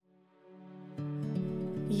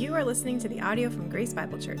You are listening to the audio from Grace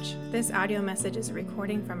Bible Church. This audio message is a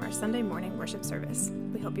recording from our Sunday morning worship service.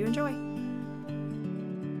 We hope you enjoy.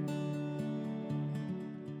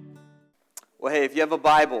 Well, hey, if you have a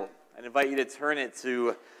Bible, I'd invite you to turn it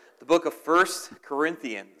to the book of 1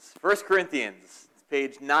 Corinthians. 1 Corinthians,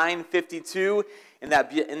 page 952 in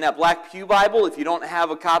that black pew Bible. If you don't have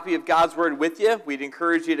a copy of God's Word with you, we'd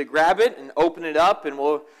encourage you to grab it and open it up, and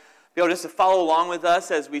we'll be able just to follow along with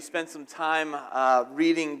us as we spend some time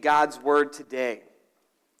reading God's Word today.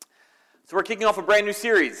 So we're kicking off a brand new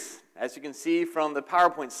series, as you can see from the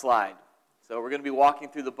PowerPoint slide. So we're going to be walking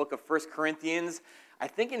through the book of 1 Corinthians, I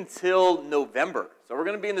think until November. So we're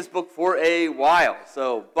going to be in this book for a while.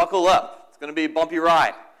 So buckle up. It's going to be a bumpy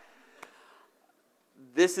ride.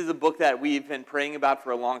 This is a book that we've been praying about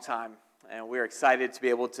for a long time, and we're excited to be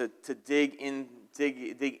able to dig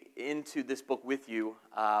into this book with you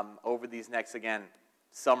over these next, again,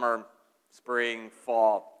 summer, spring,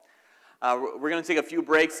 fall. We're going to take a few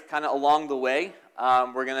breaks kind of along the way.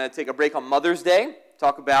 We're going to take a break on Mother's Day,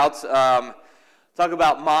 talk about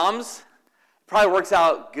moms. Probably works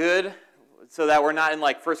out good so that we're not in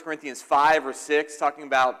like 1 Corinthians 5 or 6 talking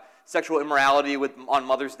about sexual immorality on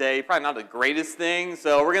Mother's Day. Probably not the greatest thing.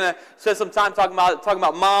 So we're going to spend some time talking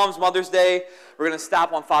about moms, Mother's Day. We're going to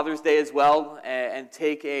stop on Father's Day as well and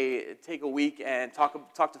take a week and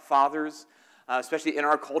talk to fathers, especially in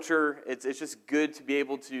our culture. It's just good to be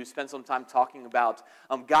able to spend some time talking about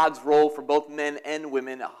God's role for both men and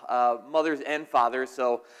women, mothers and fathers.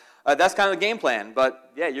 So that's kind of the game plan.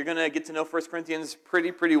 But yeah, you're going to get to know 1 Corinthians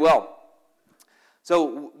pretty well.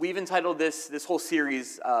 So we've entitled this whole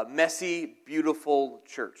series, Messy, Beautiful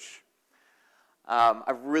Church.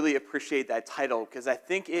 I really appreciate that title because I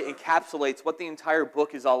think it encapsulates what the entire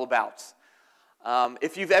book is all about.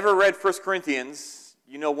 If you've ever read 1 Corinthians,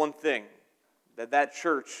 you know one thing, that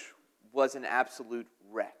church was an absolute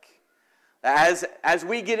wreck. As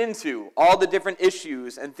we get into all the different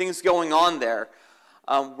issues and things going on there,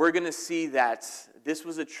 we're going to see that this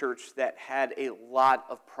was a church that had a lot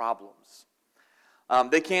of problems.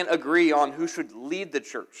 They can't agree on who should lead the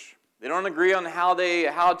church. They don't agree on how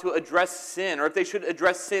to address sin or if they should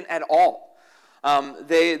address sin at all.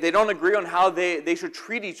 They don't agree on how they should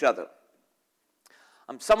treat each other.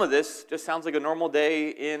 Some of this just sounds like a normal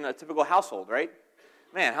day in a typical household, right?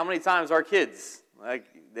 Man, how many times our kids,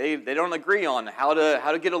 they don't agree on how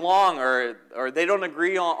to get along or they don't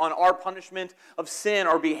agree on our punishment of sin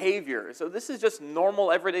or behavior. So this is just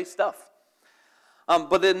normal everyday stuff.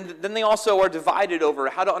 But then they also are divided over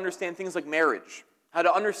how to understand things like marriage, how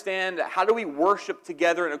to understand how do we worship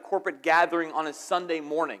together in a corporate gathering on a Sunday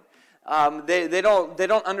morning. They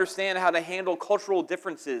don't understand how to handle cultural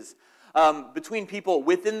differences between people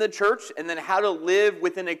within the church and then how to live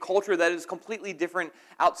within a culture that is completely different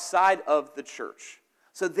outside of the church.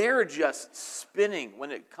 So they're just spinning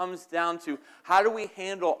when it comes down to how do we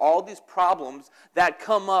handle all these problems that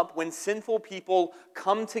come up when sinful people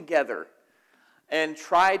come together and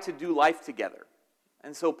try to do life together.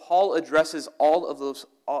 And so Paul addresses all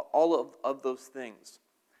of those things.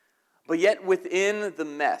 But yet within the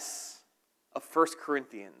mess of 1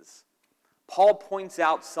 Corinthians, Paul points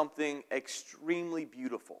out something extremely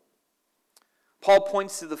beautiful. Paul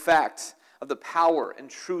points to the fact of the power and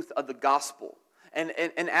truth of the gospel. And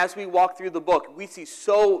as we walk through the book, we see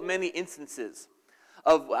so many instances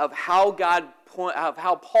of how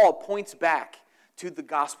Paul points back to the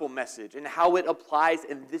gospel message and how it applies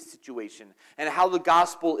in this situation and how the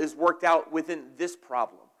gospel is worked out within this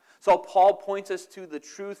problem. So Paul points us to the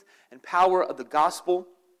truth and power of the gospel.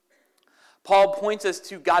 Paul points us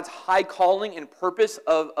to God's high calling and purpose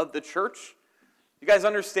of the church. You guys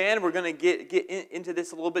understand, we're going to get into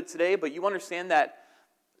this a little bit today, but you understand that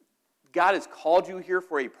God has called you here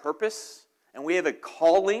for a purpose, and we have a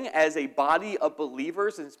calling as a body of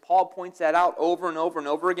believers, and Paul points that out over and over and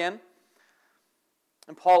over again.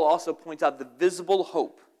 And Paul also points out the visible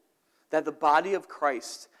hope that the body of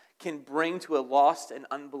Christ can bring to a lost and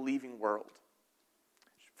unbelieving world.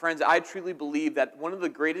 Friends, I truly believe that one of the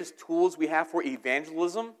greatest tools we have for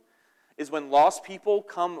evangelism is when lost people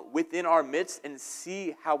come within our midst and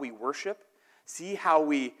see how we worship, see how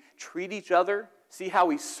we treat each other, see how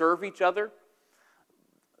we serve each other.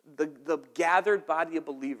 The gathered body of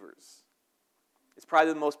believers is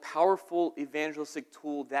probably the most powerful evangelistic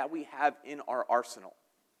tool that we have in our arsenal.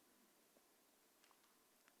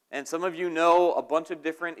 And some of you know a bunch of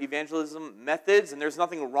different evangelism methods, and there's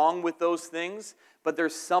nothing wrong with those things, but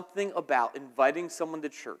there's something about inviting someone to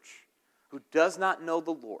church who does not know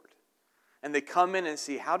the Lord, and they come in and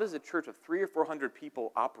see, how does a church of 300 or 400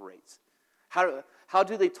 people operate? How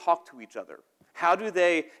do they talk to each other? How do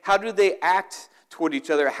they act toward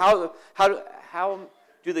each other? How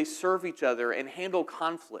do they serve each other and handle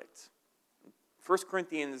conflict? 1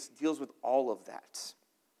 Corinthians deals with all of that.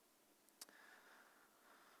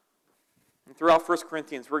 And throughout 1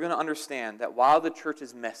 Corinthians, we're going to understand that while the church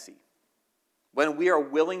is messy, when we are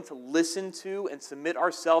willing to listen to and submit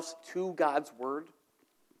ourselves to God's word,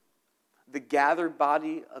 the gathered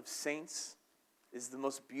body of saints is the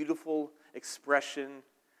most beautiful expression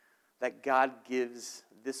that God gives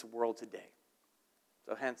this world today.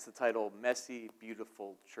 So hence the title, Messy,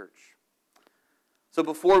 Beautiful Church. So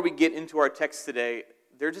before we get into our text today,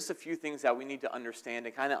 there are just a few things that we need to understand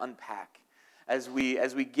and kind of unpack as we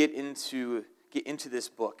get into this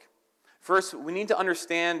book. First, we need to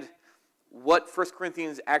understand what 1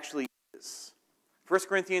 Corinthians actually is. 1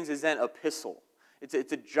 Corinthians is an epistle.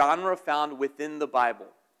 It's a genre found within the Bible.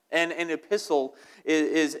 And an epistle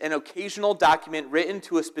is an occasional document written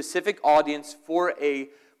to a specific audience for a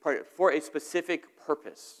specific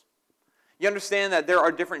purpose. You understand that there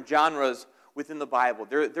are different genres within the Bible.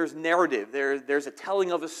 There's narrative. There's a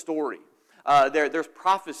telling of a story. There's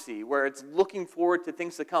prophecy, where it's looking forward to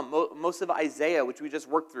things to come. Most of Isaiah, which we just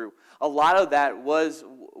worked through, a lot of that was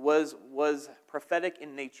prophetic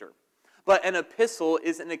in nature. But an epistle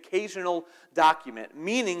is an occasional document,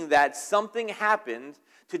 meaning that something happened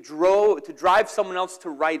to drive someone else to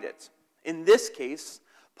write it. In this case,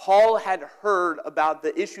 Paul had heard about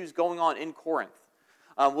the issues going on in Corinth.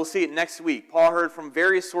 We'll see it next week. Paul heard from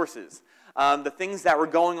various sources the things that were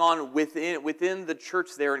going on within the church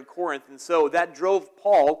there in Corinth. And so that drove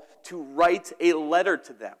Paul to write a letter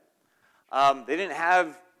to them. They didn't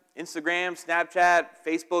have Instagram, Snapchat,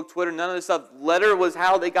 Facebook, Twitter, none of this stuff. Letter was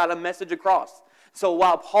how they got a message across. So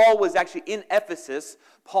while Paul was actually in Ephesus,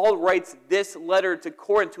 Paul writes this letter to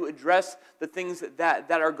Corinth to address the things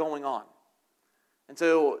that are going on. And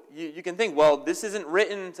so you can think, well, this isn't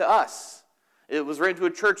written to us. It was written to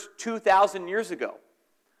a church 2,000 years ago.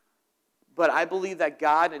 But I believe that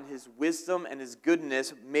God in His wisdom and His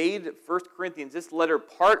goodness made 1 Corinthians, this letter,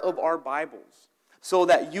 part of our Bibles so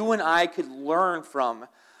that you and I could learn from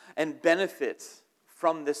and benefit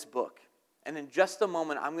from this book. And in just a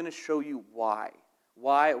moment, I'm going to show you why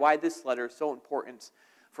this letter is so important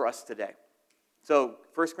for us today. So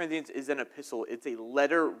 1 Corinthians is an epistle. It's a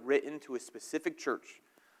letter written to a specific church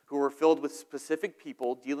who were filled with specific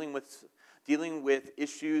people dealing with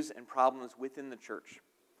issues and problems within the church.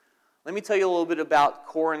 Let me tell you a little bit about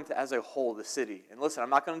Corinth as a whole, the city. And listen, I'm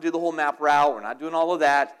not going to do the whole map route. We're not doing all of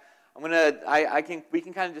that. We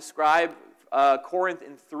can kind of describe Corinth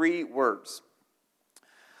in 3 words.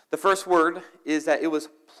 The first word is that it was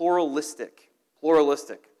pluralistic.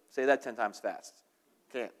 Pluralistic. Say that 10 times fast.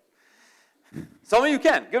 Can't. Some of you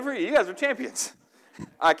can. Good for you. You guys are champions.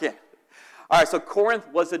 I can't. All right, so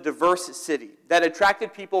Corinth was a diverse city that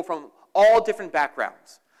attracted people from all different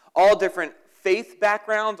backgrounds, all different faith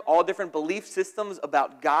backgrounds, all different belief systems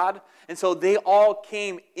about God. And so they all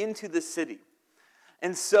came into the city.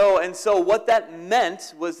 And so what that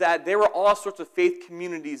meant was that there were all sorts of faith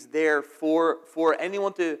communities there for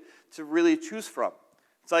anyone to really choose from.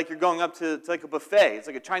 It's like you're going up to like a buffet. It's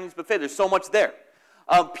like a Chinese buffet. There's so much there.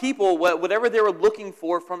 People, whatever they were looking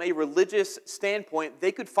for from a religious standpoint,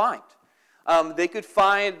 they could find. They could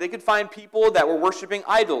find people that were worshiping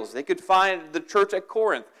idols. They could find the church at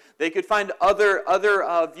Corinth. They could find other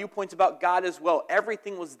viewpoints about God as well.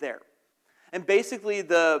 Everything was there. And basically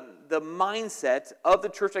the mindset of the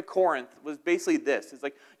church at Corinth was basically this. It's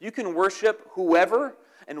like you can worship whoever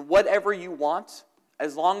and whatever you want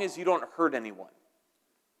as long as you don't hurt anyone.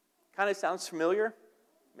 Kind of sounds familiar?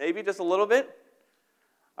 Maybe just a little bit?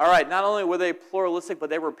 All right, not only were they pluralistic, but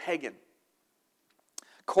they were pagan.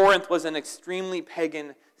 Corinth was an extremely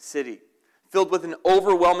pagan city, filled with an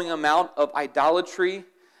overwhelming amount of idolatry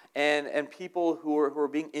and people who were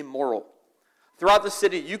being immoral. Throughout the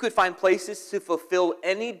city, you could find places to fulfill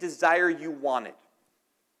any desire you wanted,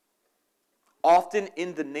 often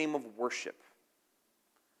in the name of worship.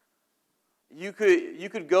 You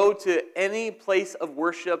could go to any place of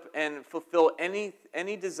worship and fulfill any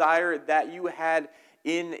desire that you had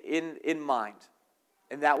in mind,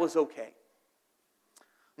 and that was okay.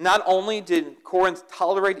 Not only did Corinth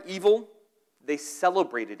tolerate evil, they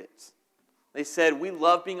celebrated it. They said, we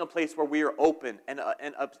love being a place where we are open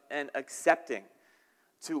and accepting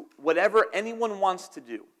to whatever anyone wants to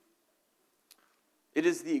do. It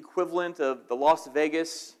is the equivalent of the Las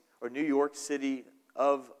Vegas or New York City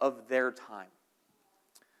of their time.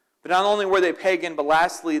 But not only were they pagan, but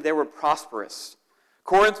lastly, they were prosperous.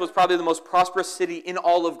 Corinth was probably the most prosperous city in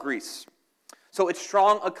all of Greece. So its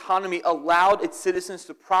strong economy allowed its citizens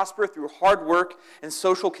to prosper through hard work and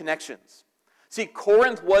social connections. See,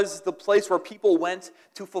 Corinth was the place where people went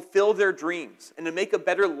to fulfill their dreams and to make a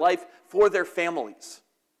better life for their families.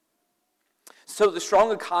 So the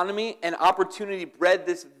strong economy and opportunity bred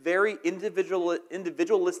this very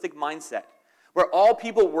individualistic mindset, where all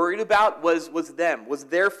people worried about was them, was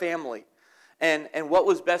their family, and what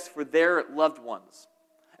was best for their loved ones.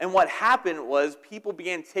 And what happened was people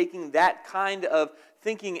began taking that kind of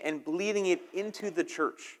thinking and bleeding it into the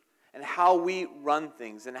church and how we run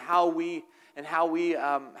things and how we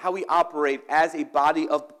operate as a body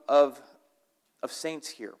of saints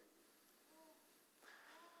here.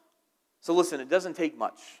 So listen, it doesn't take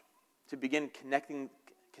much to begin connecting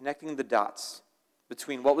the dots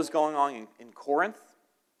between what was going on in Corinth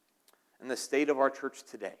and the state of our church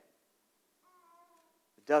today.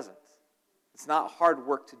 It doesn't. It's not hard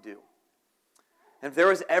work to do. And if there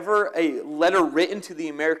was ever a letter written to the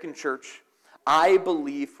American church, I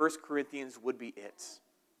believe 1 Corinthians would be it.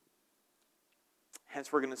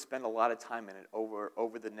 Hence, we're going to spend a lot of time in it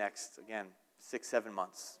over the next, 6-7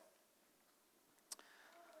 months.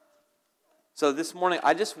 So this morning,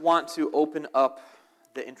 I just want to open up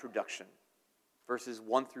the introduction, verses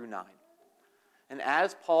 1 through 9. And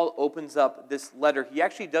as Paul opens up this letter, he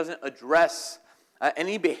actually doesn't address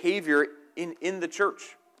any behavior in the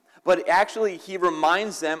church, but actually he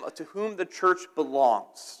reminds them to whom the church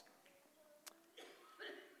belongs.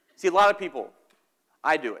 See, a lot of people,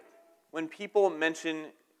 I do it. When people mention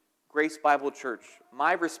Grace Bible Church,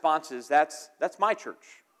 my response is, that's my church.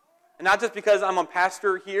 And not just because I'm a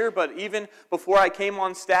pastor here, but even before I came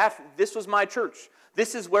on staff, this was my church.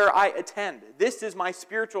 This is where I attend. This is my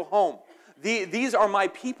spiritual home. These are my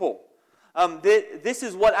people. This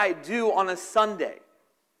is what I do on a Sunday.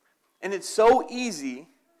 And it's so easy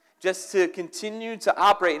just to continue to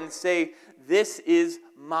operate and say, this is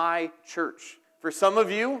my church. For some of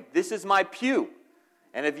you, this is my pew.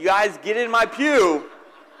 And if you guys get in my pew,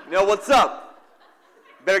 you know what's up.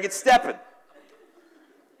 Better get stepping.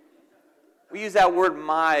 We use that word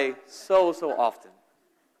my so often.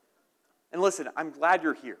 And listen, I'm glad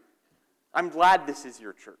you're here. I'm glad this is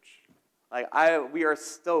your church. We are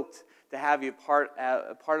stoked to have you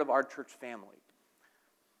a part of our church family.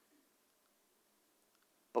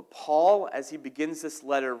 But Paul, as he begins this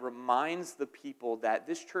letter, reminds the people that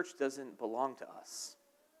this church doesn't belong to us.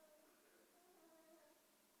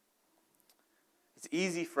 It's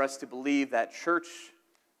easy for us to believe that church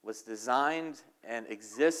was designed and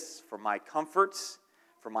exists for my comforts,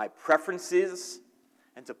 for my preferences,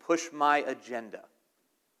 and to push my agenda.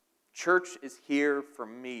 Church is here for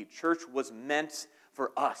me. Church was meant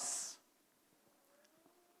for us.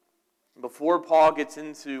 Before Paul gets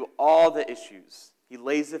into all the issues, he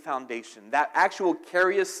lays the foundation that actually will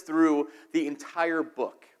carry us through the entire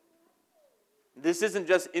book. This isn't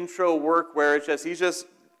just intro work where he's just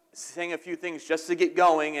saying a few things just to get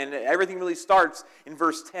going, and everything really starts in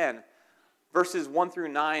verse 10. Verses 1 through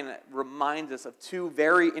 9 remind us of two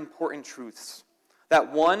very important truths.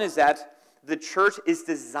 That one is that the church is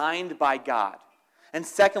designed by God. And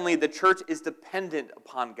secondly, the church is dependent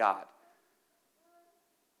upon God.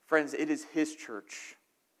 Friends, it is His church,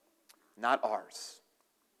 not ours.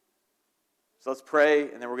 So let's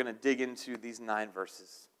pray, and then we're going to dig into these 9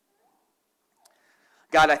 verses.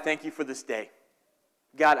 God, I thank you for this day.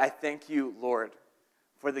 God, I thank you, Lord,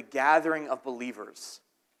 for the gathering of believers.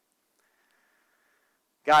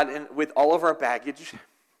 God, and with all of our baggage,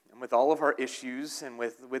 and with all of our issues, and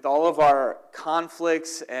with all of our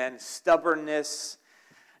conflicts and stubbornness,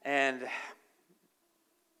 and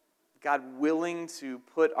God, willing to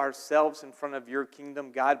put ourselves in front of your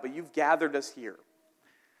kingdom, God, but you've gathered us here.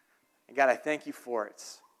 And God, I thank you for it.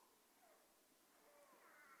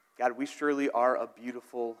 God, we surely are a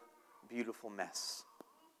beautiful, beautiful mess.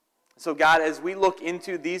 So God, as we look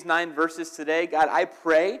into these 9 verses today, God, I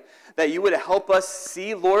pray that you would help us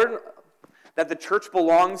see, Lord, that the church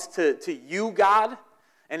belongs to you, God,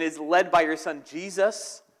 and is led by your Son,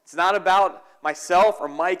 Jesus. It's not about myself or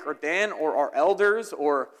Mike or Dan or our elders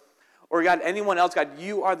or God, anyone else. God,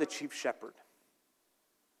 you are the chief shepherd.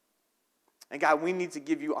 And God, we need to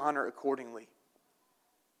give you honor accordingly.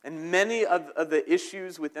 And many of the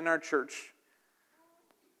issues within our church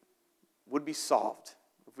would be solved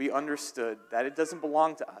if we understood that it doesn't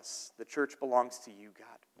belong to us. The church belongs to you, God.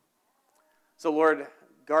 So, Lord,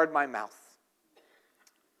 guard my mouth.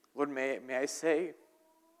 Lord, may I say,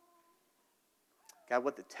 God,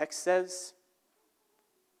 what the text says,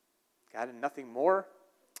 God, and nothing more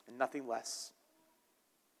and nothing less.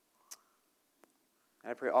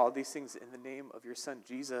 And I pray all these things in the name of your Son,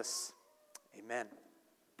 Jesus. Amen.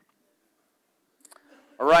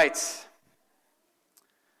 All right. So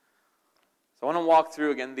So I want to walk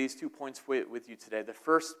through, again, these 2 points with you today. The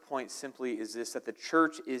first point simply is this, that the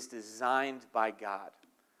church is designed by God.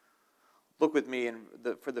 Look with me in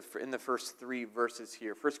the first 3 verses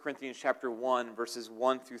here. 1 Corinthians chapter 1, verses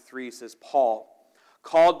 1 through 3 says, Paul,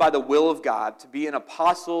 called by the will of God to be an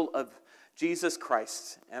apostle of Jesus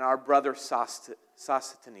Christ and our brother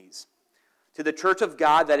Sosthenes, to the church of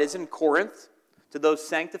God that is in Corinth, to those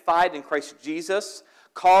sanctified in Christ Jesus,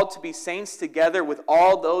 called to be saints together with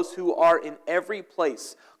all those who are in every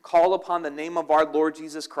place, call upon the name of our Lord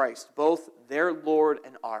Jesus Christ, both their Lord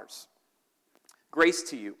and ours. Grace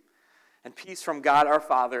to you, and peace from God our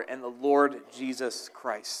Father and the Lord Jesus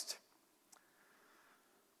Christ.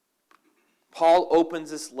 Paul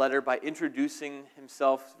opens this letter by introducing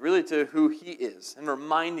himself really to who he is and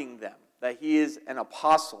reminding them that he is an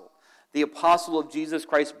apostle, the apostle of Jesus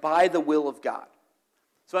Christ by the will of God.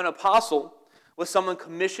 So an apostle was someone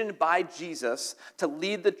commissioned by Jesus to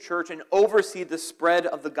lead the church and oversee the spread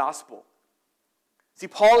of the gospel. See,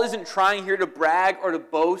 Paul isn't trying here to brag or to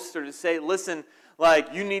boast or to say, listen,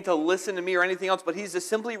 you need to listen to me or anything else, but he's just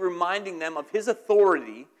simply reminding them of his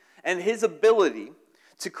authority and his ability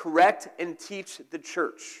to correct and teach the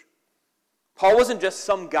church. Paul wasn't just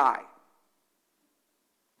some guy.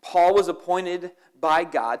 Paul was appointed by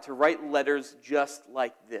God to write letters just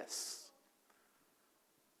like this.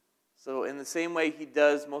 So in the same way he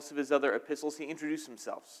does most of his other epistles, he introduced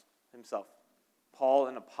himself. Paul,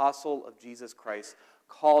 an apostle of Jesus Christ,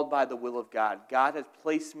 called by the will of God. God has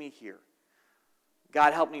placed me here.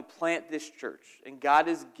 God helped me plant this church, and God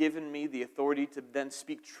has given me the authority to then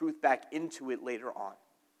speak truth back into it later on.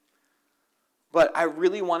 But I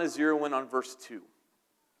really want to zero in on verse 2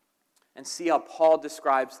 and see how Paul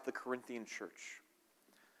describes the Corinthian church.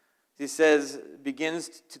 He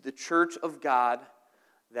begins to the church of God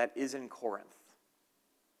that is in Corinth.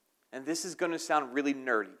 And this is going to sound really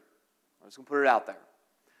nerdy. I'm just going to put it out there.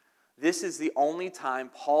 This is the only time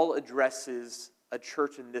Paul addresses a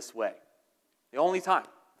church in this way. The only time.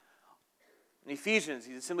 In Ephesians,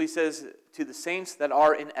 he simply says, to the saints that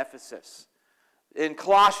are in Ephesus. In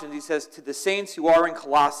Colossians, he says, to the saints who are in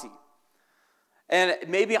Colossae. And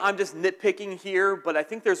maybe I'm just nitpicking here, but I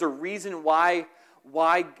think there's a reason why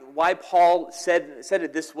Paul said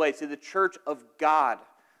it this way, to the church of God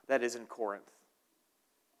that is in Corinth.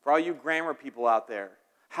 For all you grammar people out there,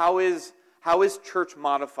 how is church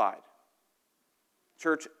modified?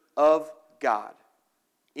 Church of God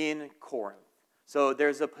in Corinth. So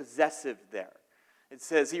there's a possessive there. It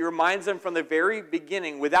says, he reminds them from the very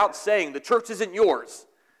beginning, without saying, the church isn't yours.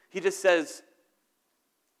 He just says,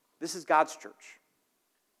 this is God's church,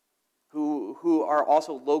 who are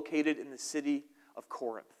also located in the city of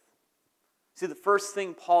Corinth. See, the first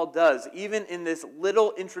thing Paul does, even in this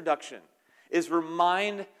little introduction, is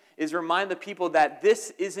remind the people that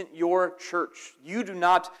this isn't your church. You do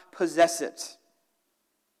not possess it.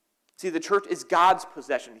 See, the church is God's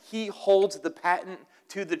possession. He holds the patent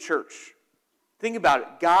to the church. Think about it.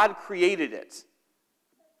 God created it.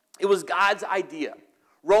 It was God's idea.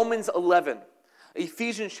 Romans 11,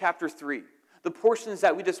 Ephesians chapter 3, the portions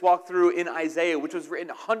that we just walked through in Isaiah, which was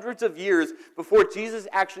written hundreds of years before Jesus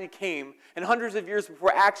actually came, and hundreds of years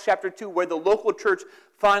before Acts chapter 2, where the local church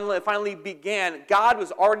finally began. God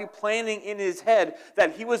was already planning in his head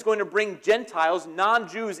that he was going to bring Gentiles,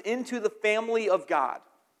 non-Jews, into the family of God.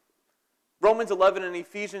 Romans 11 and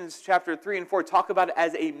Ephesians chapter 3 and 4 talk about it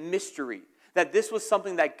as a mystery, that this was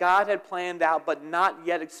something that God had planned out but not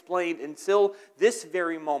yet explained until this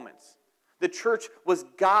very moment. The church was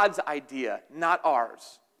God's idea, not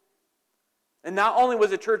ours. And not only was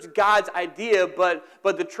the church God's idea, but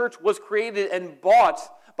the church was created and bought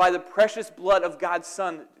by the precious blood of God's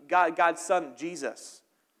Son, Jesus.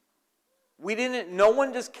 No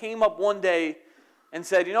one just came up one day and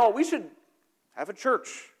said, we should have a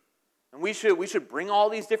church. And we should bring all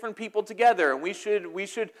these different people together, and we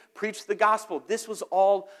should preach the gospel. This was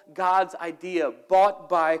all God's idea, bought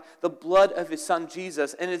by the blood of his Son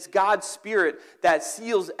Jesus. And it's God's Spirit that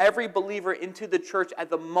seals every believer into the church at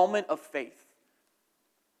the moment of faith.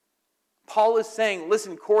 Paul is saying,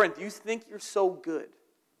 listen, Corinth, you think you're so good.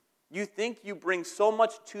 You think you bring so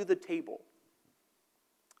much to the table.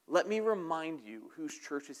 Let me remind you whose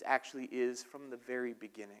church this actually is from the very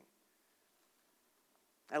beginning.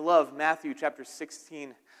 I love Matthew chapter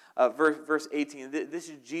 16, verse 18. This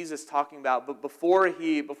is Jesus talking about, but before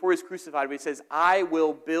he's crucified, he says, I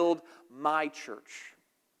will build my church.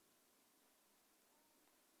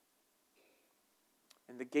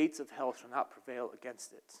 And the gates of hell shall not prevail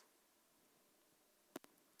against it.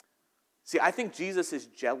 See, I think Jesus is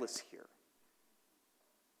jealous here.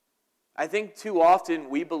 I think too often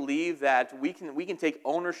we believe that we can take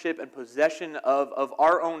ownership and possession of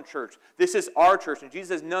our own church. This is our church. And Jesus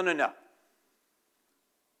says, no.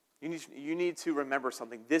 You need to remember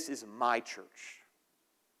something. This is my church.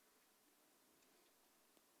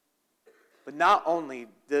 But not only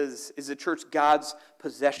is the church God's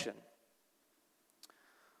possession,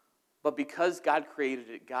 but because God created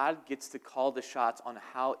it, God gets to call the shots on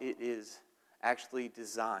how it is actually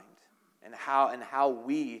designed and how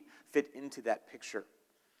we fit into that picture.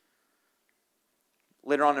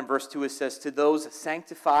 Later on in verse 2 it says, to those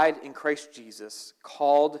sanctified in Christ Jesus,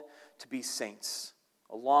 called to be saints,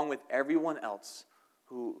 along with everyone else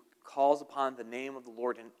who calls upon the name of the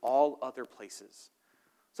Lord in all other places.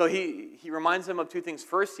 So he reminds them of two things.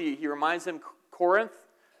 First, he reminds them, Corinth,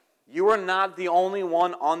 you are not the only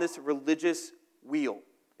one on this religious wheel.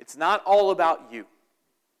 It's not all about you.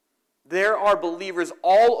 There are believers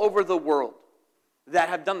all over the world that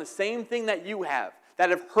have done the same thing that you have, that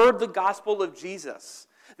have heard the gospel of Jesus,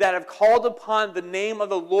 that have called upon the name of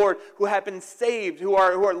the Lord, who have been saved, who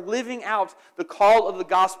are living out the call of the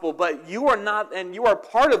gospel. But you are not, and you are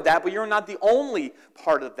part of that, but you're not the only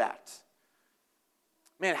part of that.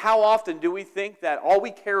 Man, how often do we think that all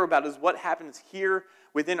we care about is what happens here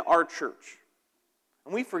within our church?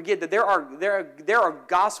 And we forget that there are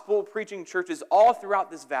gospel preaching churches all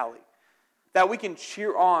throughout this valley that we can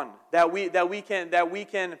cheer on, that we can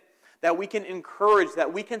encourage,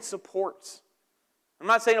 that we can support. I'm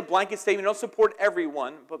not saying a blanket statement, don't support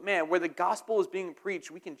everyone, but man, where the gospel is being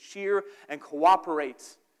preached, we can cheer and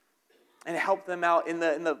cooperate and help them out in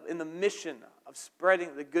the mission of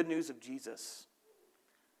spreading the good news of Jesus.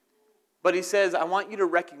 But he says, I want you to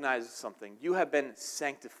recognize something. You have been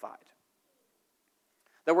sanctified.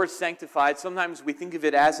 The word sanctified, sometimes we think of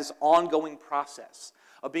it as this ongoing process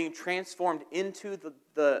of being transformed into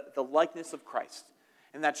the likeness of Christ.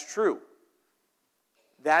 And that's true.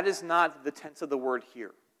 That is not the tense of the word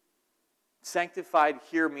here. Sanctified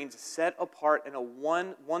here means set apart in a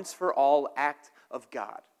once for all act of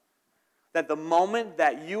God. That the moment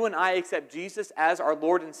that you and I accept Jesus as our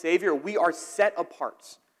Lord and Savior, we are set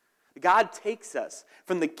apart. God takes us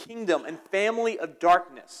from the kingdom and family of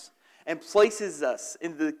darkness and places us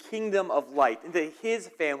into the kingdom of light, into His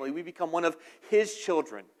family. We become one of His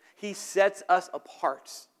children. He sets us apart.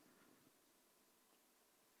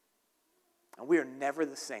 And we are never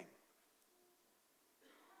the same.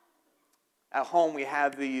 At home, we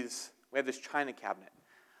have this china cabinet.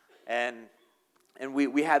 And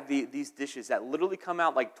we have these dishes that literally come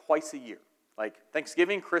out like twice a year. Like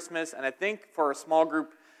Thanksgiving, Christmas, and I think for a small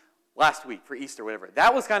group, last week for Easter, whatever.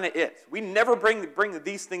 That was kind of it. We never bring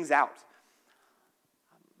these things out.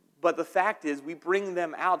 But the fact is, we bring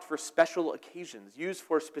them out for special occasions, used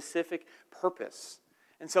for a specific purpose.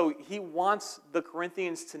 And so he wants the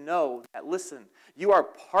Corinthians to know that, listen, you are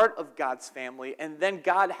part of God's family, and then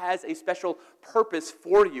God has a special purpose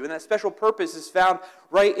for you. And that special purpose is found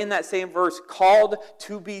right in that same verse, called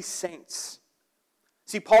to be saints.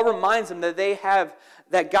 See, Paul reminds them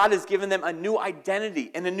that God has given them a new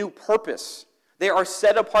identity and a new purpose. They are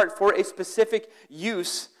set apart for a specific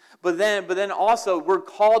use, but then also we're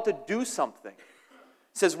called to do something.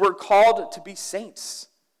 It says we're called to be saints.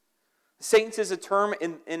 Saints is a term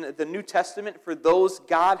in the New Testament for those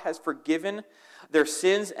God has forgiven their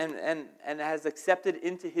sins and has accepted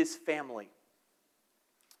into His family.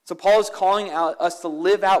 So Paul is calling out us to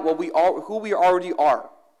live out who we already are.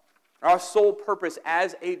 Our sole purpose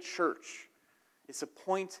as a church is to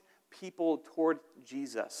point people toward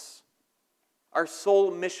Jesus. Our sole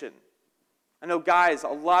mission. I know, guys, a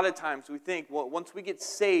lot of times we think, well, once we get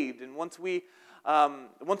saved and once we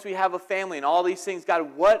have a family and all these things,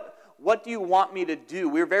 God, what do you want me to do?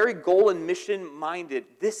 We're very goal and mission minded.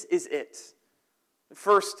 This is it.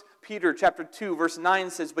 1 Peter chapter 2, verse 9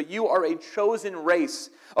 says, but you are a chosen race,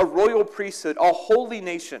 a royal priesthood, a holy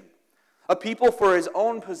nation, a people for His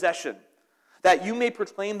own possession, that you may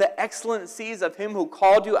proclaim the excellencies of Him who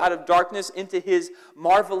called you out of darkness into His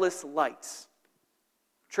marvelous light.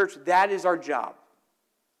 Church, that is our job.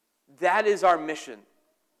 That is our mission.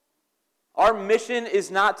 Our mission is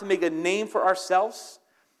not to make a name for ourselves.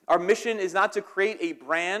 Our mission is not to create a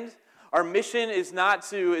brand. Our mission is not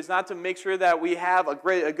to make sure that we have a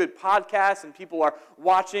good podcast and people are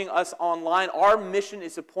watching us online. Our mission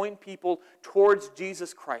is to point people towards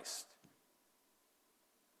Jesus Christ.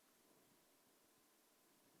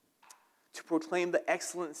 To proclaim the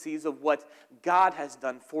excellencies of what God has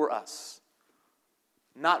done for us,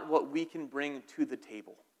 not what we can bring to the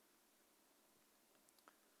table.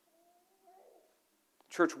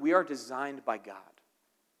 Church, we are designed by God.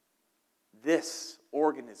 This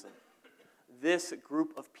organism, this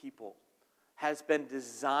group of people has been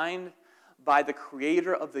designed by the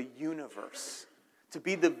creator of the universe to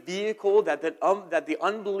be the vehicle that the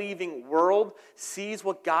unbelieving world sees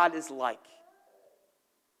what God is like.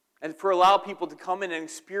 And for allow people to come in and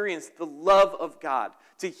experience the love of God,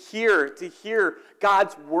 to hear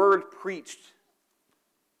God's word preached.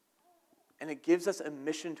 And it gives us a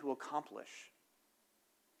mission to accomplish.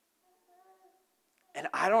 And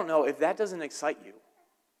I don't know, if that doesn't excite you,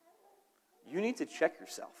 you need to check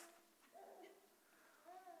yourself.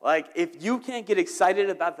 Like, if you can't get excited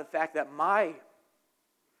about the fact that my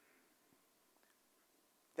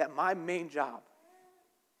main job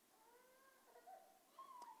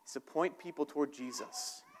is to point people toward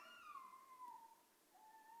Jesus,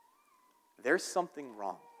 there's something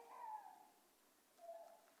wrong.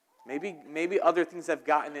 Maybe other things have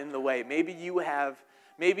gotten in the way. Maybe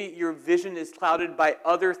your vision is clouded by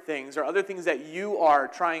other things or other things that you are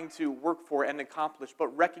trying to work for and accomplish, but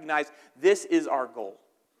recognize this is our goal.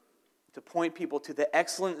 To point people to the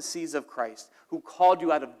excellencies of Christ, who called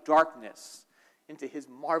you out of darkness into his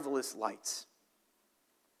marvelous light.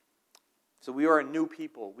 So we are a new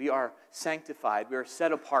people. We are sanctified. We are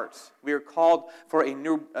set apart. We are called for a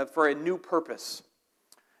new purpose.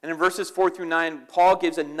 And in verses 4 through 9, Paul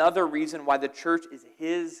gives another reason why the church is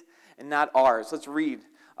his and not ours. Let's read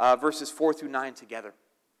verses 4 through 9 together.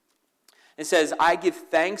 It says, I give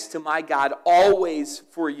thanks to my God always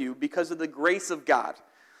for you because of the grace of God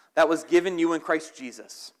that was given you in Christ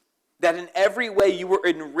Jesus, that in every way you were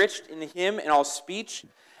enriched in him in all speech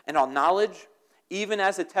and all knowledge, even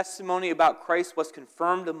as the testimony about Christ was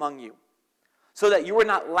confirmed among you, so that you were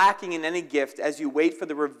not lacking in any gift as you wait for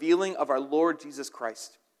the revealing of our Lord Jesus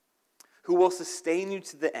Christ, who will sustain you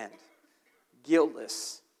to the end,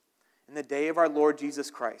 guiltless, in the day of our Lord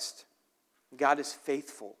Jesus Christ. God is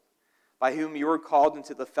faithful, by whom you were called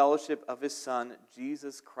into the fellowship of his Son,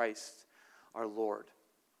 Jesus Christ, our Lord.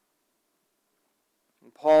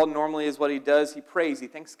 And Paul normally is what he does. He prays. He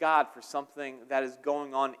thanks God for something that is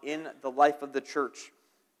going on in the life of the church.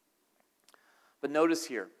 But notice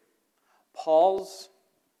here, Paul's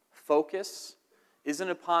focus isn't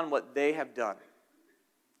upon what they have done.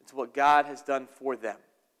 It's what God has done for them.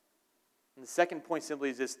 And the second point simply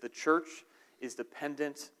is this: the church is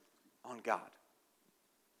dependent on God.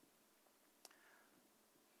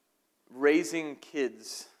 Raising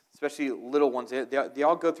kids, especially little ones, they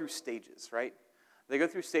all go through stages, right? They go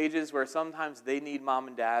through stages where sometimes they need mom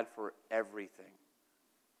and dad for everything.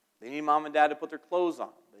 They need mom and dad to put their clothes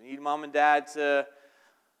on. They need mom and dad to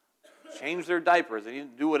change their diapers. They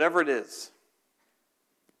need to do whatever it is.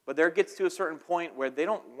 But there gets to a certain point where they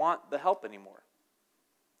don't want the help anymore.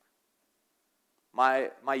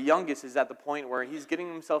 My youngest is at the point where he's getting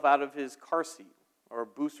himself out of his car seat or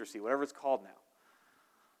booster seat, whatever it's called now.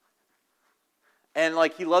 And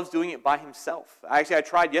he loves doing it by himself. I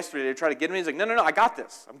tried yesterday to try to get him. He's like, no, I got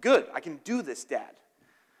this. I'm good. I can do this, Dad.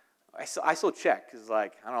 I still check because, I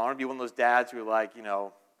want to be one of those dads who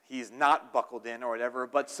are he's not buckled in or whatever.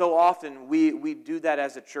 But so often we do that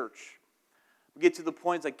as a church. We get to the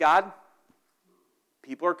point, it's God,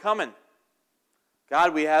 people are coming.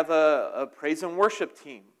 God, we have a praise and worship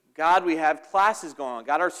team. God, we have classes going on.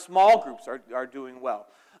 God, our small groups are doing well.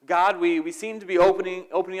 God, we seem to be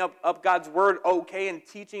opening up God's word okay and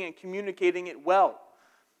teaching and communicating it well.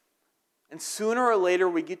 And sooner or later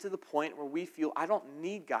we get to the point where we feel, I don't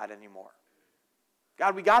need God anymore.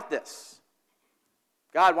 God, we got this.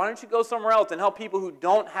 God, why don't you go somewhere else and help people who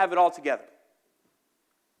don't have it all together?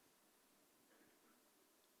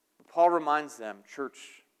 Paul reminds them, church,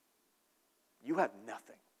 you have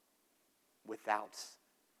nothing without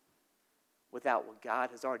what God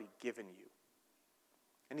has already given you.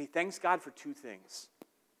 And he thanks God for two things.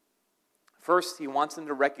 First, he wants them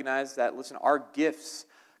to recognize that, our gifts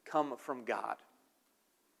come from God.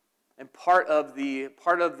 And one of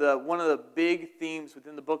the big themes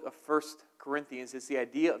within the book of 1 Corinthians is the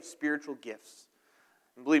idea of spiritual gifts.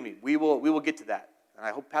 And believe me, we will get to that. And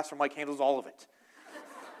I hope Pastor Mike handles all of it.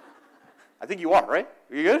 I think you are, right?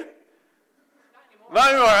 Are you good? Not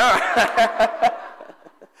anymore. All right.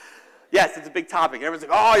 Yes, it's a big topic. Everyone's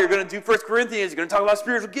like, you're going to do 1 Corinthians. You're going to talk about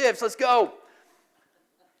spiritual gifts. Let's go.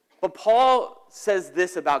 But Paul says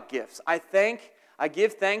this about gifts. I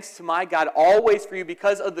give thanks to my God always for you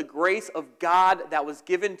because of the grace of God that was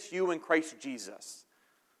given to you in Christ Jesus.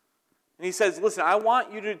 And he says, I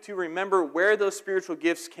want you to remember where those spiritual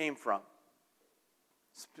gifts came from.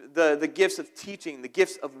 The gifts of teaching, the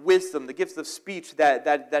gifts of wisdom, the gifts of speech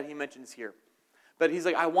that he mentions here. But he's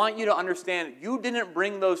I want you to understand, you didn't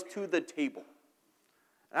bring those to the table.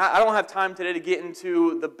 I don't have time today to get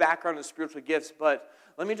into the background of spiritual gifts, but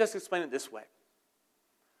let me just explain it this way.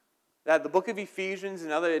 That the book of Ephesians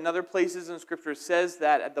and other places in Scripture says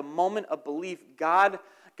that at the moment of belief, God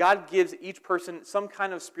gives each person some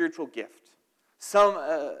kind of spiritual gift.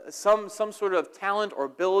 Some sort of talent or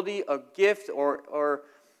ability, a gift, or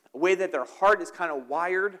a way that their heart is kind of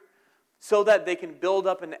wired so that they can build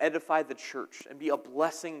up and edify the church and be a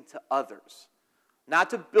blessing to others. Not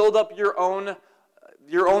to build up your own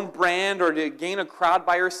brand or to gain a crowd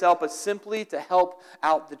by yourself, but simply to help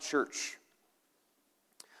out the church.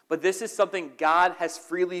 But this is something God has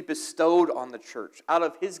freely bestowed on the church out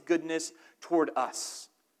of His goodness toward us.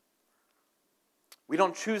 We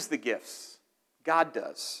don't choose the gifts. God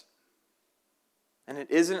does. And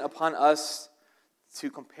it isn't upon us to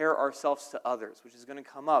compare ourselves to others, which is going to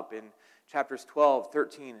come up in chapters 12,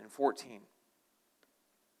 13, and 14.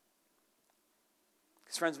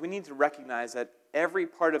 Because friends, we need to recognize that every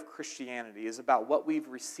part of Christianity is about what we've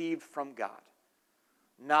received from God,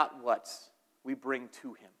 not what we bring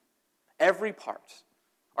to Him. Every part,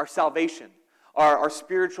 our salvation, our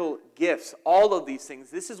spiritual gifts, all of these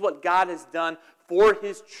things, this is what God has done for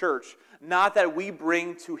His church, not that we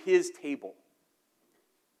bring to His table.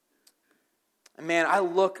 And man, I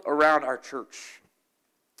look around our church,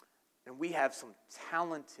 and we have some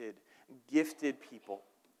talented, gifted people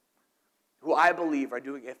who I believe are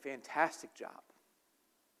doing a fantastic job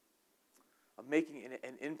of making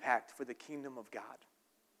an impact for the kingdom of God.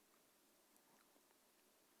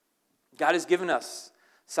 God has given us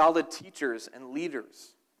solid teachers and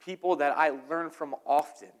leaders, people that I learn from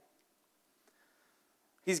often.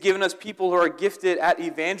 He's given us people who are gifted at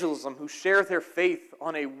evangelism, who share their faith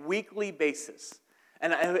on a weekly basis,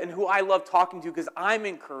 and who I love talking to because I'm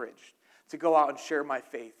encouraged to go out and share my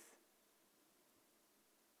faith.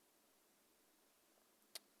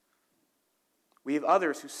 We have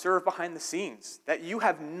others who serve behind the scenes that you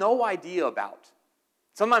have no idea about.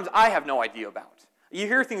 Sometimes I have no idea about. You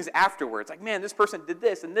hear things afterwards, like, man, this person did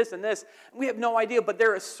this and this and this. And we have no idea, but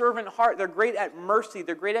they're a servant heart. They're great at mercy.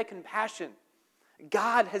 They're great at compassion.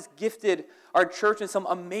 God has gifted our church in some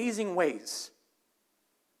amazing ways.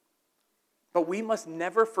 But we must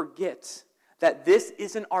never forget that this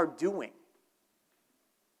isn't our doing.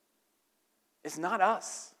 It's not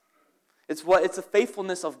us. It's the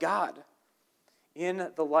faithfulness of God in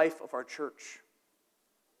the life of our church.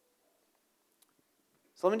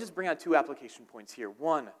 So let me just bring out 2 application points here.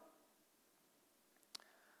 1,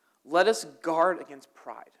 let us guard against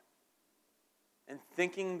pride and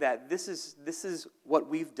thinking that this is what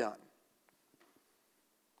we've done.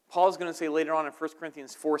 Paul is going to say later on in 1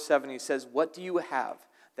 Corinthians 4:7, he says, "What do you have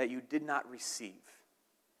that you did not receive?"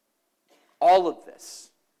 All of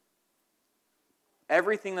this,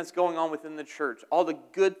 everything that's going on within the church, all the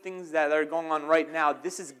good things that are going on right now,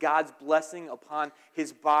 this is God's blessing upon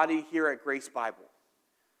His body here at Grace Bible.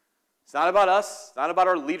 It's not about us. It's not about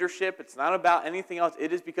our leadership. It's not about anything else.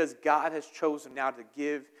 It is because God has chosen now to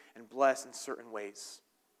give and bless in certain ways.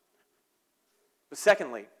 But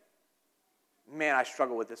secondly, man, I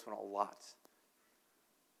struggle with this one a lot.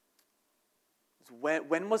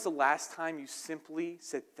 When was the last time you simply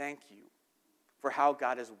said thank you for how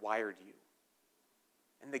God has wired you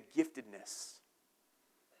and the giftedness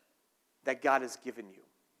that God has given you?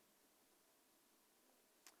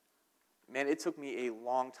 Man, it took me a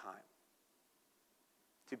long time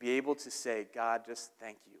to be able to say, God, just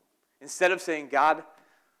thank you. Instead of saying, God,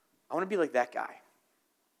 I want to be like that guy.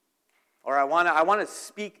 Or I want to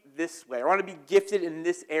speak this way. Or I want to be gifted in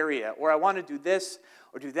this area. Or I want to do this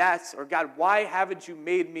or do that. Or God, why haven't you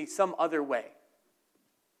made me some other way?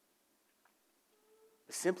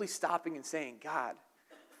 But simply stopping and saying, God,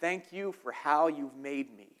 thank you for how you've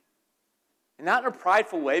made me. And not in a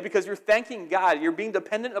prideful way, because you're thanking God, you're being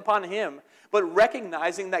dependent upon Him, but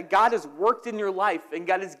recognizing that God has worked in your life and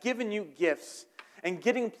God has given you gifts and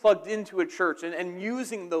getting plugged into a church and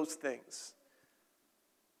using those things.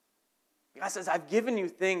 God says, I've given you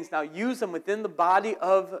things, now use them within the body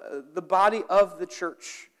of the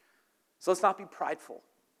church. So let's not be prideful.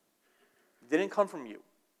 It didn't come from you.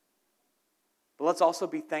 But let's also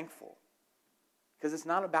be thankful, because it's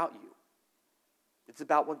not about you. It's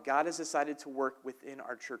about what God has decided to work within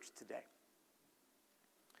our church today.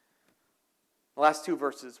 The last 2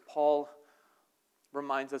 verses, Paul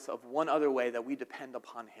reminds us of one other way that we depend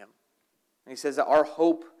upon Him. And he says that our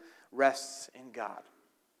hope rests in God.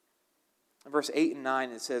 In verse 8 and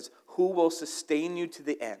 9, it says, "Who will sustain you to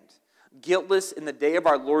the end, guiltless in the day of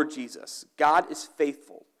our Lord Jesus? God is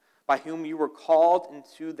faithful, by whom you were called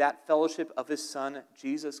into that fellowship of His Son,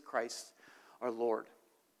 Jesus Christ our Lord."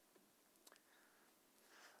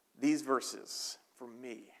 These verses, for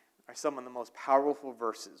me, are some of the most powerful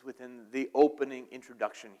verses within the opening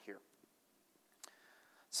introduction here.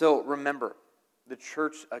 So remember, the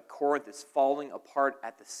church at Corinth is falling apart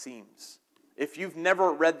at the seams. If you've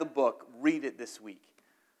never read the book, read it this week.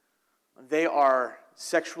 They are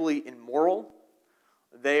sexually immoral.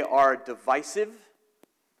 They are divisive.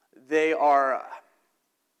 They're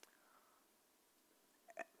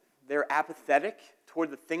apathetic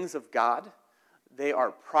toward the things of God. They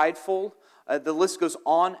are prideful. The list goes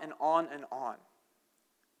on and on and on.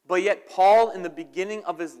 But yet Paul, in the beginning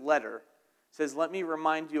of his letter, says, let me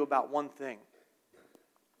remind you about one thing.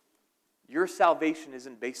 Your salvation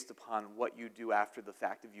isn't based upon what you do after the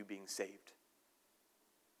fact of you being saved.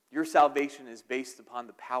 Your salvation is based upon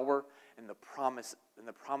the power and the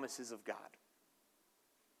promises of God.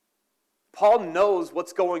 Paul knows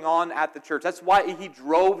what's going on at the church. That's why he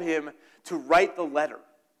drove him to write the letter.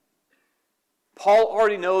 Paul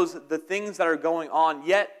already knows the things that are going on,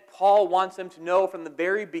 yet Paul wants them to know from the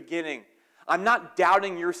very beginning, I'm not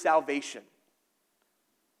doubting your salvation.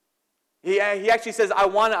 He actually says, I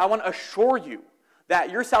want to assure you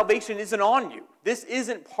that your salvation isn't on you. This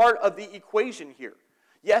isn't part of the equation here.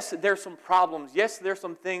 Yes, there's some problems. Yes, there's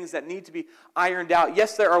some things that need to be ironed out.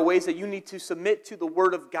 Yes, there are ways that you need to submit to the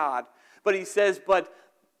Word of God. But he says, but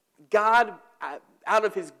God, out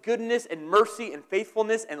of His goodness and mercy and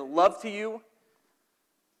faithfulness and love to you,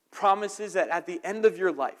 promises that at the end of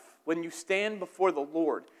your life, when you stand before the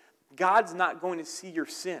Lord, God's not going to see your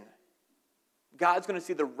sin. God's going to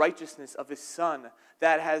see the righteousness of His Son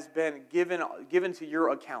that has been given to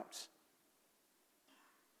your account.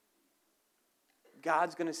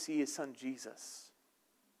 God's going to see His Son Jesus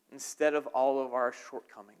instead of all of our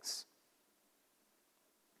shortcomings.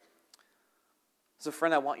 So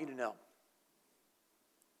friend, I want you to know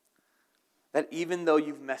that even though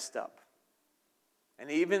you've messed up, and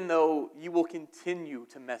even though you will continue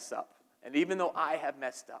to mess up, and even though I have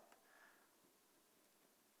messed up,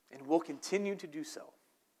 and will continue to do so,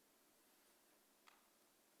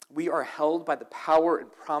 we are held by the power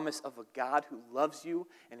and promise of a God who loves you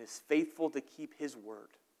and is faithful to keep His word.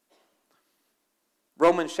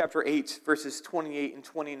 Romans chapter 8, verses 28 and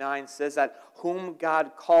 29 says that whom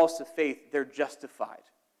God calls to faith, they're justified.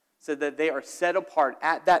 So that they are set apart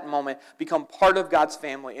at that moment, become part of God's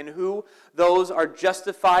family. And who those are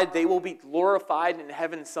justified, they will be glorified in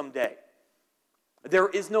heaven someday. There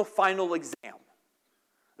is no final exam.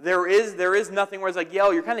 There is nothing where it's like,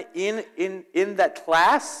 yo, you're kind of in that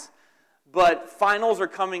class, but finals are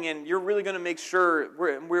coming in. You're really going to make sure,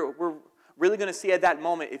 we're really going to see at that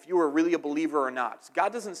moment if you are really a believer or not.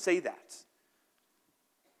 God doesn't say that.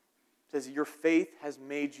 It says, your faith has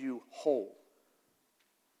made you whole.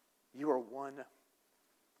 You are one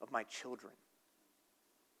of my children.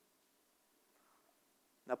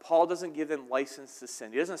 Now, Paul doesn't give them license to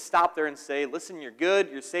sin. He doesn't stop there and say, listen, you're good,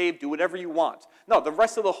 you're saved, do whatever you want. No, the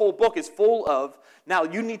rest of the whole book is full of, now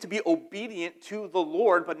you need to be obedient to the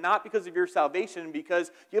Lord, but not because of your salvation,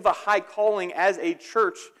 because you have a high calling as a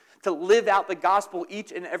church to live out the gospel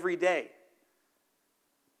each and every day.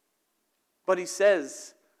 But he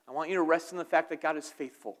says, I want you to rest in the fact that God is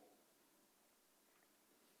faithful,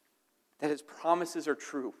 that His promises are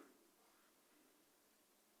true,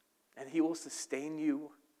 and He will sustain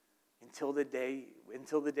you until the day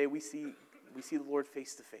we see the Lord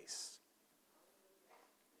face to face.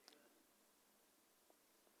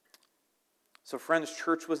 So friends,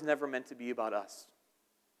 church was never meant to be about us.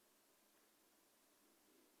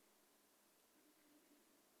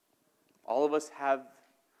 All of us have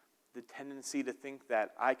the tendency to think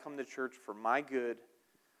that I come to church for my good,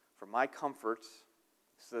 for my comfort,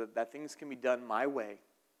 so that things can be done my way.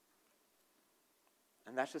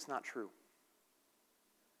 And that's just not true.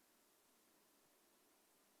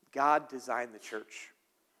 God designed the church.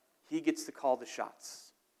 He gets to call the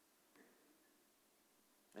shots.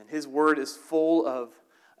 And His word is full of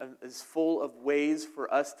ways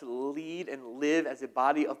for us to lead and live as a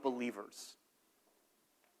body of believers.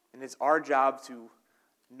 And it's our job to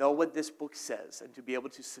know what this book says and to be able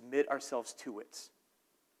to submit ourselves to it.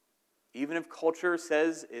 Even if culture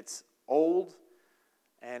says it's old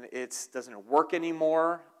and it doesn't work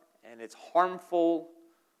anymore and it's harmful,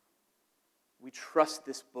 we trust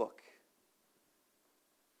this book.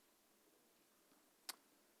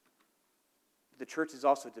 The church is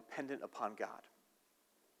also dependent upon God.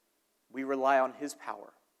 We rely on His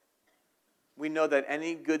power. We know that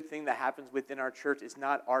any good thing that happens within our church is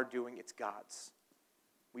not our doing, it's God's.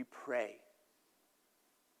 We pray.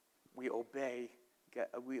 We obey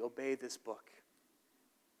this book.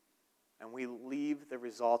 And we leave the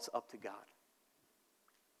results up to God.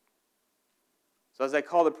 So as I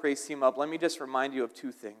call the praise team up, let me just remind you of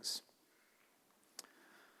two things.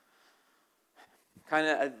 Kind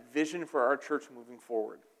of a vision for our church moving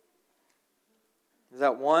forward.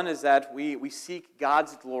 One is that we seek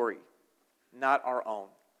God's glory, not our own.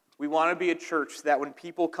 We want to be a church that when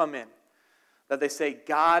people come in, that they say,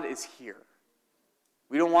 God is here.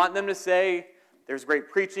 We don't want them to say, there's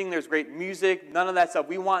great preaching, there's great music, none of that stuff.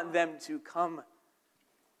 We want them to come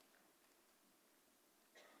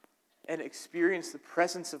and experience the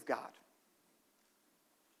presence of God.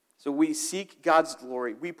 So we seek God's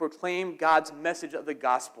glory. We proclaim God's message of the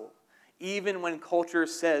gospel, even when culture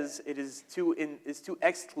says it is too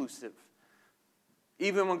exclusive.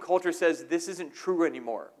 Even when culture says this isn't true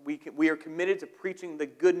anymore. We are committed to preaching the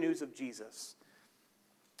good news of Jesus.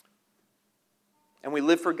 And we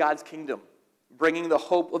live for God's kingdom, bringing the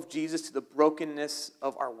hope of Jesus to the brokenness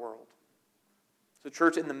of our world. So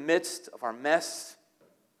church, in the midst of our mess,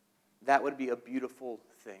 that would be a beautiful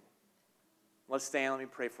thing. Let's stand, let me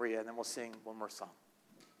pray for you, and then we'll sing one more song.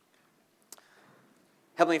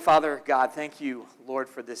 Heavenly Father, God, thank you, Lord,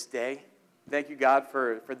 for this day. Thank you, God,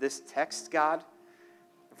 for this text, God.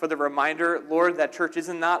 For the reminder, Lord, that church it's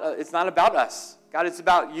not about us. God, it's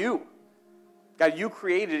about you. God, you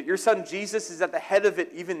created it. Your son Jesus is at the head of it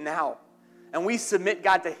even now. And we submit,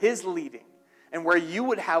 God, to his leading and where you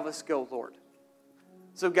would have us go, Lord.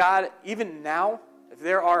 So, God, even now, if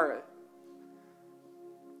there are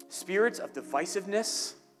spirits of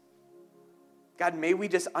divisiveness, God, may we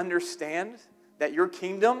just understand that your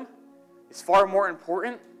kingdom is far more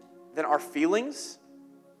important than our feelings.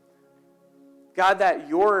 God, that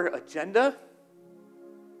your agenda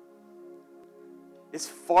is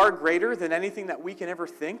far greater than anything that we can ever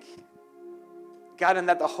think. God, and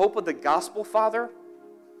that the hope of the gospel, Father,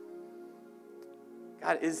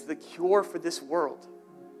 God, is the cure for this world.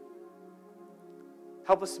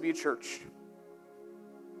 Help us to be a church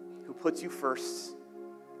who puts you first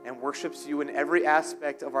and worships you in every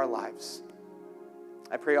aspect of our lives.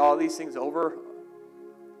 I pray all these things over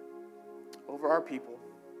our people.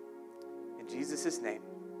 In Jesus' name,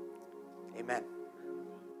 amen.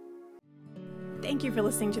 Thank you for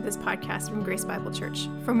listening to this podcast from Grace Bible Church.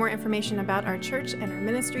 For more information about our church and our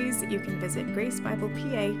ministries, you can visit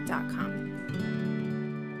gracebiblepa.com.